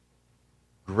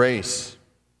grace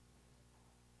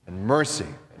and mercy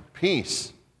and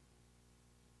peace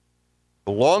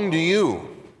belong to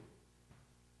you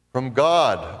from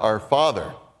God our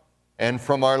Father and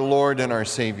from our Lord and our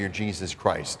Savior Jesus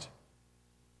Christ.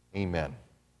 Amen.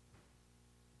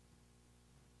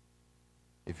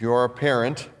 If you are a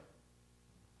parent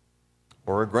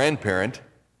or a grandparent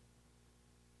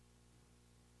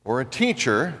or a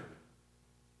teacher,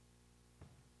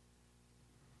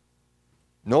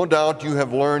 no doubt you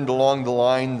have learned along the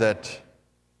line that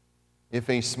if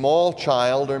a small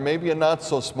child, or maybe a not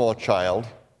so small child,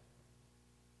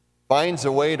 finds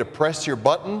a way to press your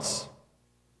buttons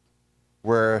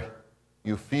where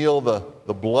you feel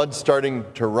the blood starting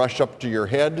to rush up to your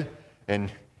head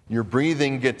and your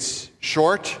breathing gets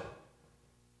short,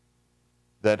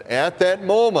 that at that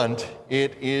moment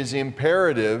it is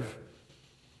imperative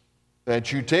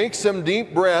that you take some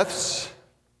deep breaths,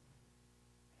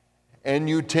 and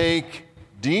you take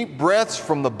deep breaths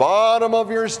from the bottom of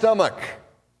your stomach.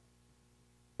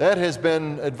 That has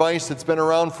been advice that's been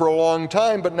around for a long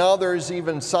time, but now there's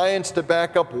even science to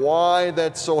back up why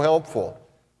that's so helpful.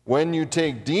 When you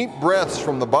take deep breaths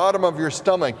from the bottom of your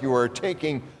stomach, you are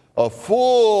taking a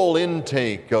full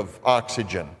intake of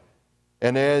oxygen.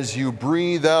 And as you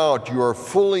breathe out, you are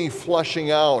fully flushing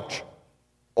out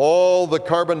all the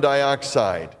carbon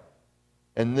dioxide.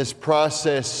 And this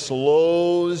process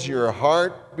slows your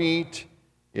heartbeat,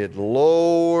 it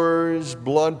lowers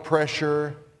blood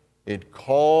pressure, it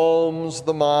calms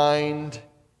the mind,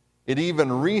 it even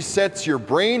resets your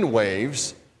brain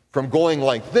waves from going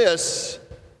like this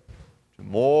to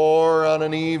more on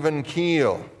an even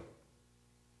keel.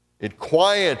 It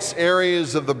quiets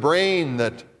areas of the brain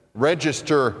that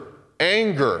register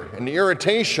anger and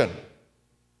irritation.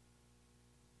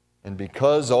 And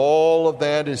because all of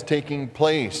that is taking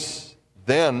place,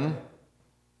 then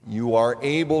you are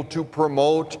able to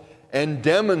promote and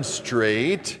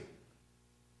demonstrate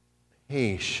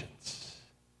patience.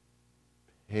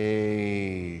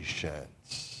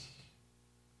 Patience.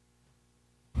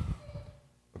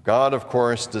 God, of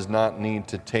course, does not need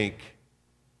to take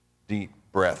deep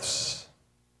breaths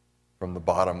from the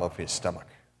bottom of his stomach.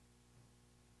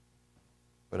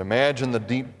 But imagine the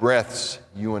deep breaths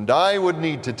you and I would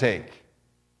need to take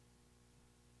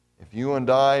if you and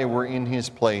I were in his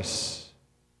place,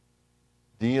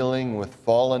 dealing with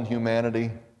fallen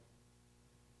humanity,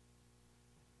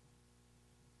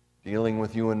 dealing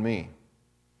with you and me.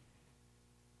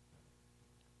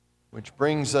 Which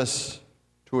brings us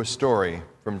to a story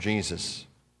from Jesus.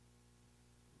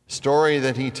 A story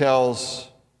that he tells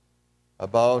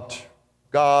about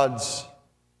God's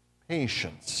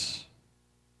patience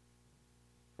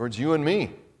towards you and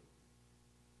me.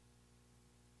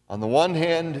 On the one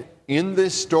hand, in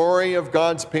this story of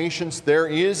God's patience, there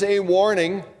is a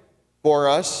warning for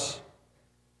us,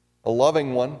 a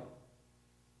loving one.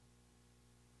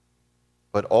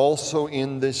 But also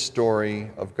in this story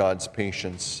of God's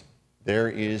patience, there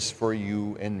is for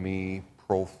you and me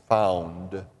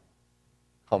profound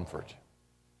comfort.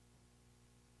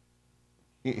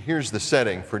 Here's the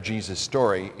setting for Jesus'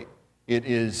 story. It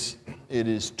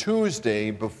is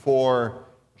Tuesday before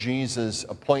Jesus'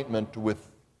 appointment with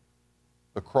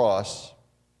the cross.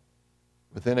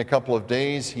 Within a couple of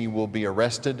days, he will be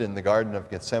arrested in the Garden of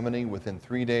Gethsemane. Within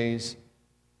 3 days,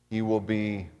 he will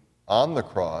be on the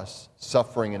cross,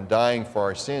 suffering and dying for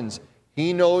our sins.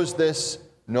 He knows this.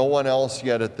 No one else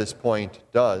yet at this point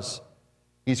does.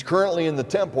 He's currently in the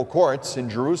temple courts in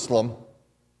Jerusalem.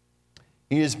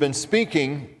 He has been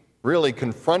speaking, really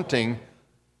confronting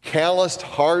calloused,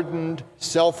 hardened,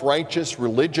 self-righteous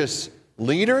religious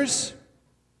leaders.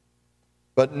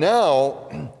 But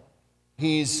now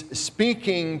he's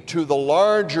speaking to the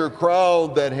larger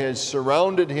crowd that has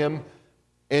surrounded him,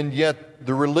 and yet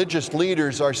the religious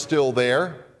leaders are still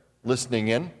there listening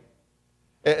in.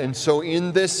 And so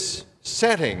in this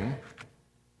setting,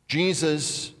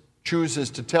 Jesus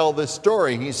chooses to tell this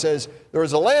story. He says there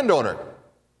was a landowner,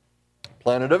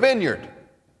 planted a vineyard.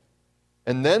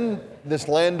 And then this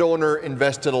landowner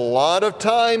invested a lot of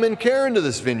time and care into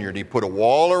this vineyard. He put a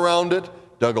wall around it,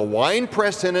 dug a wine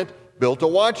press in it, built a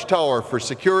watchtower for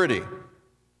security.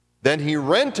 Then he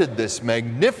rented this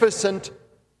magnificent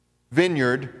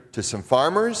vineyard to some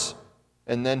farmers,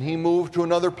 and then he moved to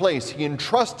another place. He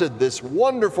entrusted this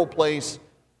wonderful place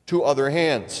to other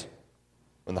hands.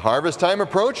 When the harvest time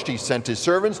approached, he sent his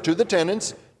servants to the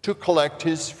tenants to collect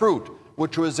his fruit,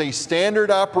 which was a standard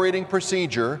operating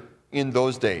procedure in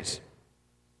those days.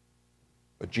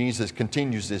 But Jesus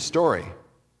continues this story.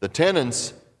 The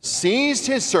tenants seized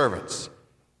his servants.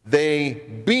 They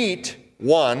beat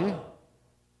one,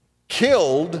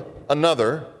 killed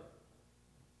another,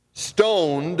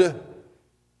 stoned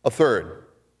a third.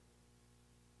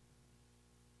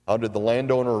 How did the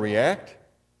landowner react?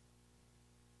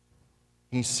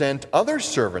 He sent other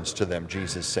servants to them,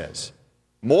 Jesus says,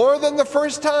 more than the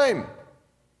first time.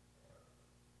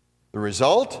 The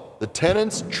result? The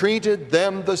tenants treated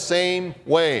them the same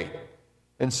way.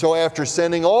 And so after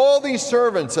sending all these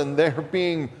servants and they're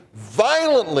being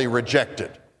violently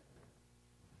rejected,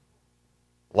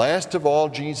 last of all,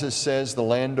 Jesus says the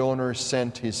landowner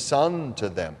sent his son to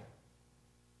them.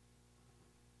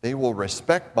 They will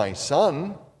respect my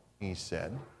son, he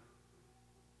said.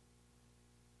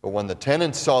 But when the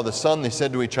tenants saw the son, they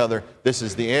said to each other, this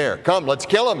is the heir. Come, let's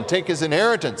kill him, take his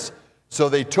inheritance. So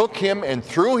they took him and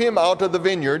threw him out of the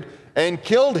vineyard and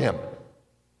killed him.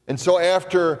 And so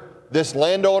after this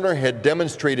landowner had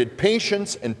demonstrated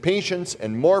patience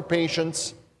and more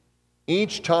patience,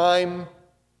 each time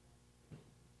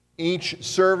each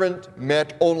servant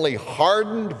met only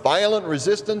hardened, violent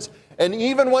resistance. And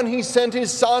even when he sent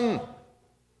his son,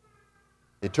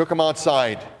 they took him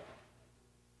outside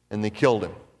and they killed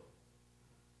him.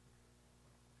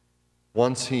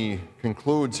 Once he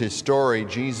concludes his story,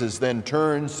 Jesus then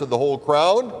turns to the whole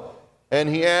crowd and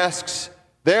he asks,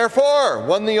 therefore,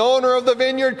 when the owner of the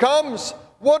vineyard comes,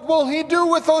 what will he do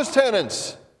with those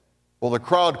tenants? Well, the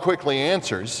crowd quickly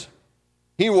answers,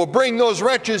 he will bring those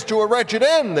wretches to a wretched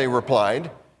end, they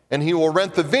replied, and he will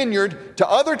rent the vineyard to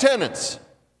other tenants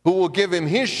who will give him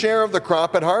his share of the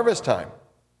crop at harvest time.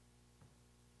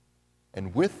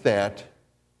 And with that,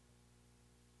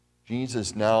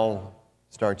 Jesus now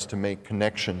starts to make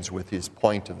connections with his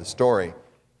point of the story.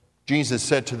 Jesus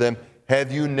said to them, have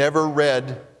you never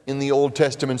read in the Old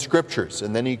Testament scriptures?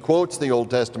 And then he quotes the Old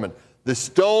Testament. The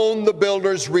stone the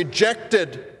builders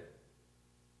rejected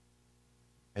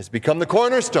has become the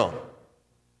cornerstone.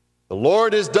 The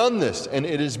Lord has done this, and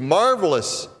it is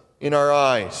marvelous in our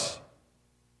eyes.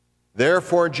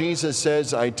 Therefore, Jesus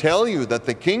says, I tell you that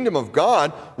the kingdom of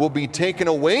God will be taken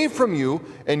away from you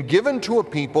and given to a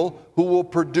people who will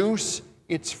produce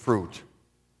its fruit.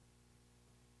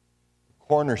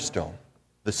 Cornerstone.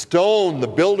 The stone the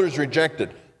builders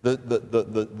rejected.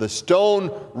 The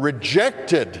stone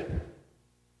rejected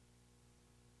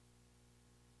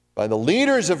by the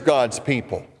leaders of God's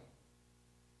people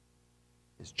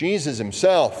is Jesus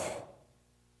himself.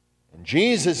 And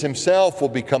Jesus himself will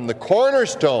become the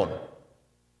cornerstone of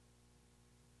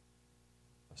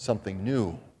something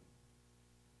new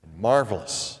and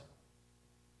marvelous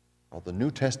called the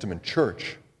New Testament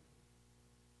church.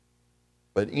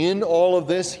 But in all of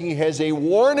this, he has a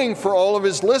warning for all of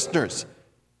his listeners.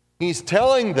 He's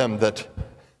telling them that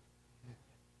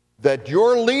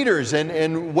your leaders,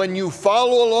 and when you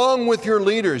follow along with your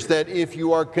leaders, that if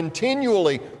you are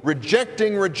continually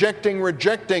rejecting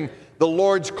the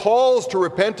Lord's calls to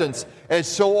repentance, as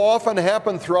so often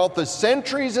happened throughout the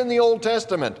centuries in the Old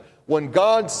Testament, when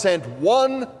God sent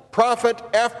one prophet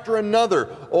after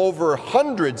another over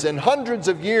hundreds and hundreds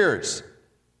of years,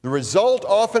 the result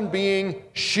often being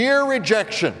sheer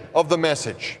rejection of the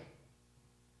message.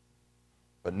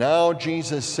 But now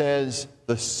Jesus says,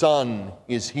 the Son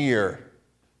is here.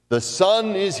 The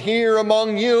Son is here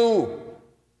among you.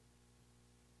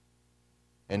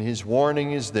 And his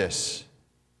warning is this: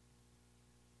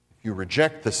 if you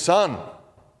reject the Son,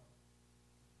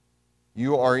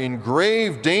 you are in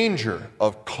grave danger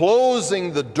of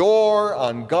closing the door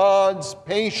on God's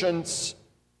patience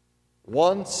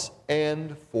once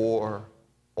and for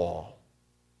all.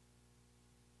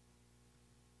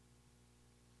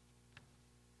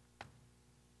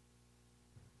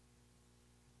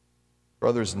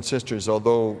 Brothers and sisters,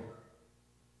 although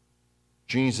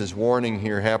Jesus' warning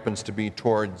here happens to be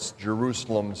towards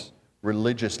Jerusalem's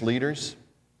religious leaders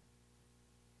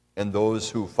and those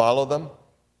who follow them,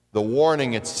 the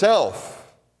warning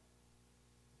itself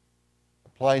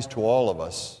applies to all of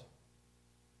us.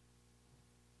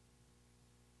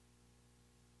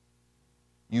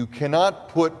 You cannot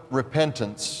put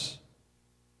repentance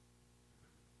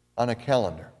on a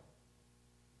calendar.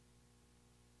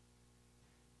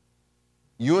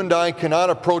 You and I cannot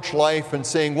approach life and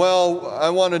saying, well, I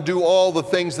want to do all the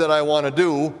things that I want to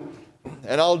do,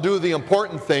 and I'll do the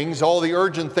important things, all the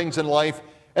urgent things in life,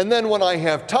 and then when I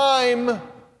have time,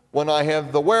 when I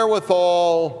have the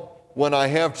wherewithal, when I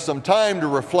have some time to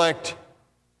reflect,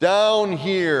 down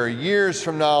here, years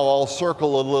from now, I'll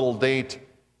circle a little date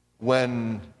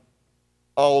when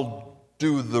I'll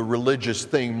do the religious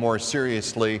thing more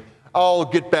seriously. I'll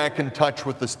get back in touch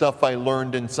with the stuff I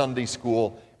learned in Sunday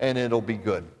school, and it'll be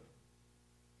good.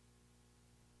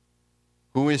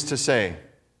 Who is to say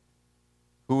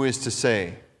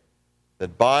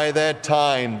that by that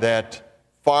time, that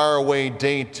faraway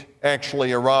date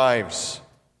actually arrives.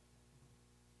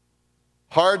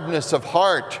 Hardness of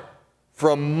heart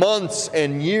from months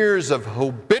and years of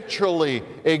habitually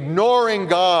ignoring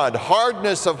God.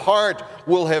 Hardness of heart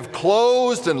will have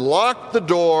closed and locked the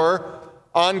door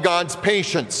on God's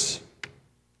patience.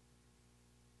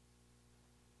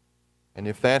 And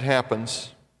if that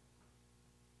happens,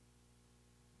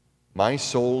 my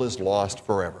soul is lost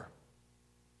forever.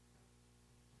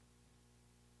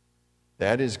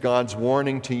 That is God's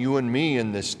warning to you and me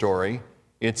in this story.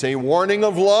 It's a warning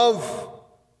of love,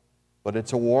 but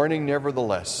it's a warning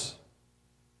nevertheless.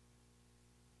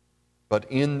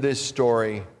 But in this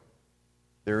story,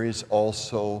 there is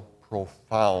also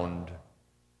profound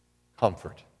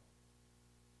comfort.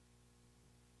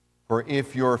 For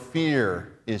if your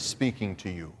fear is speaking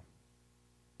to you,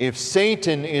 if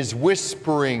Satan is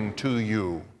whispering to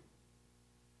you,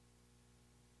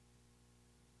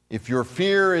 if your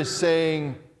fear is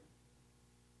saying,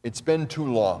 it's been too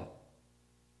long,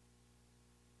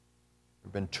 there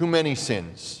have been too many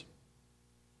sins,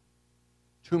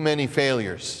 too many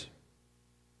failures,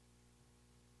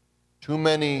 too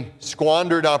many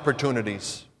squandered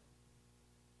opportunities,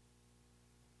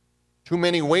 too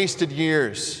many wasted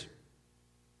years,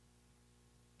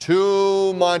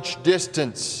 too much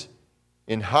distance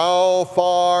in how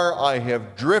far I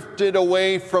have drifted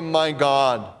away from my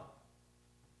God.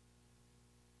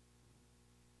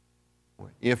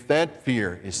 If that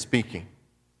fear is speaking,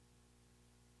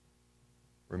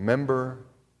 remember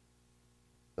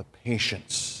the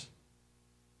patience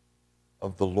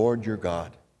of the Lord your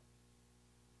God.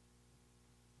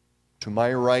 To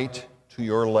my right, to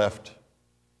your left,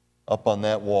 up on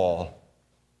that wall,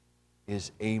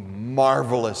 is a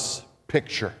marvelous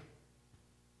picture.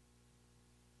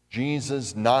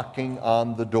 Jesus knocking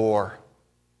on the door.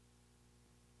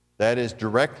 That is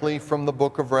directly from the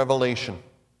book of Revelation.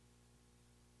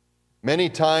 Many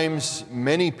times,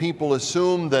 many people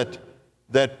assume that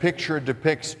that picture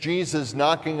depicts Jesus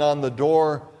knocking on the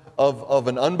door of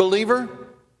an unbeliever.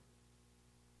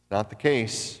 Not the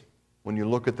case. When you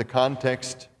look at the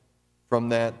context from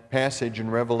that passage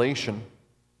in Revelation,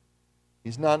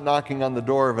 he's not knocking on the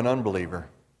door of an unbeliever.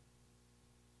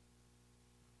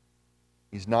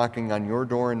 He's knocking on your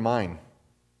door and mine.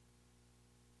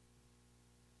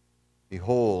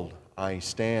 Behold, I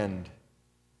stand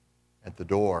at the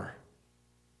door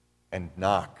and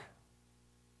knock,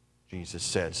 Jesus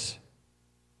says.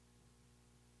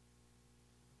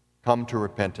 Come to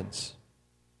repentance.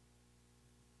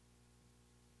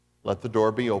 Let the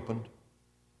door be opened.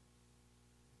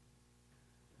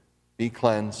 Be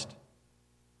cleansed.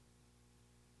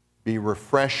 Be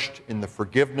refreshed in the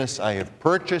forgiveness I have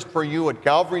purchased for you at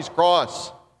Calvary's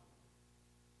cross.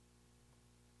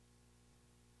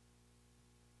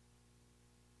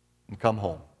 And come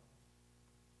home.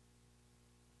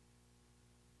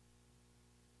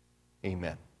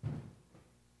 Amen.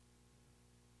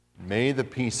 May the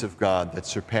peace of God that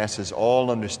surpasses all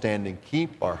understanding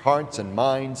keep our hearts and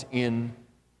minds in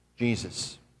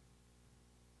Jesus.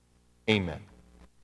 Amen.